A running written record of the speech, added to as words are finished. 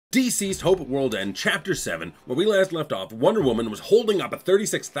DCeased Hope at World End, Chapter 7, where we last left off, Wonder Woman was holding up a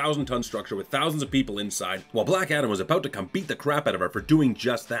 36,000-ton structure with thousands of people inside, while Black Adam was about to come beat the crap out of her for doing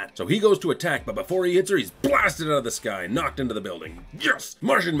just that. So he goes to attack, but before he hits her, he's blasted out of the sky, knocked into the building. Yes!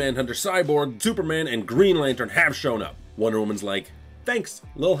 Martian Manhunter, Cyborg, Superman, and Green Lantern have shown up. Wonder Woman's like, thanks,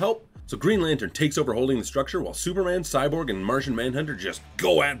 little help. So Green Lantern takes over holding the structure, while Superman, Cyborg, and Martian Manhunter just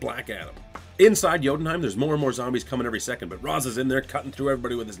go at Black Adam. Inside Jotunheim, there's more and more zombies coming every second, but Roz is in there cutting through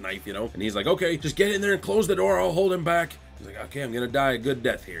everybody with his knife, you know? And he's like, okay, just get in there and close the door, I'll hold him back. He's like, okay, I'm gonna die a good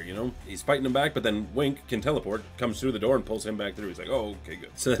death here, you know? He's fighting him back, but then Wink can teleport, comes through the door and pulls him back through. He's like, oh, okay, good.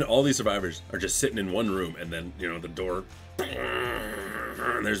 So then all these survivors are just sitting in one room, and then, you know, the door...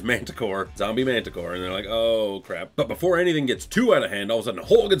 And there's Manticore, zombie Manticore, and they're like, oh crap. But before anything gets too out of hand, all of a sudden a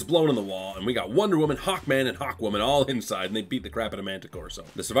hole gets blown in the wall, and we got Wonder Woman, Hawkman, and Hawkwoman all inside, and they beat the crap out of Manticore. So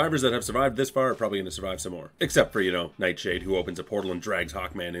the survivors that have survived this far are probably going to survive some more. Except for, you know, Nightshade, who opens a portal and drags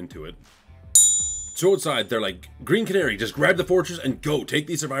Hawkman into it. So outside, they're like, Green Canary, just grab the fortress and go. Take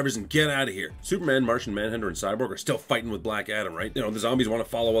these survivors and get out of here. Superman, Martian Manhunter, and Cyborg are still fighting with Black Adam, right? You know, the zombies want to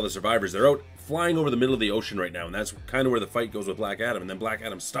follow all the survivors. They're out flying over the middle of the ocean right now, and that's kind of where the fight goes with Black Adam. And then Black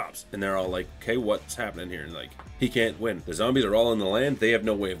Adam stops, and they're all like, okay, what's happening here? And like, he can't win. The zombies are all on the land. They have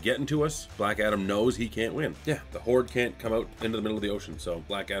no way of getting to us. Black Adam knows he can't win. Yeah, the Horde can't come out into the middle of the ocean. So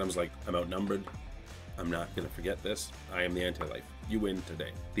Black Adam's like, I'm outnumbered. I'm not gonna forget this. I am the anti-life. You win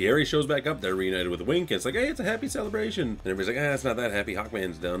today. The Ares shows back up. They're reunited with Wink. And it's like, hey, it's a happy celebration. And everybody's like, it's not that happy.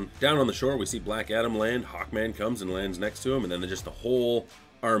 Hawkman's done. Down on the shore, we see Black Adam land. Hawkman comes and lands next to him. And then just the whole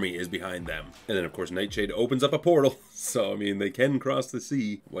army is behind them. And then, of course, Nightshade opens up a portal. So, I mean, they can cross the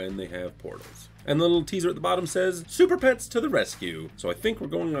sea when they have portals. And the little teaser at the bottom says, Super Pets to the rescue. So I think we're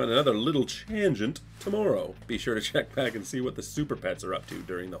going on another little tangent tomorrow. Be sure to check back and see what the Super Pets are up to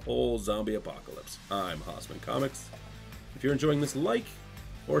during the whole zombie apocalypse. I'm Haussmann Comics. If you're enjoying this, like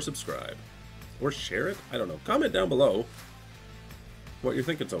or subscribe. Or share it? I don't know. Comment down below what you're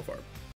thinking so far.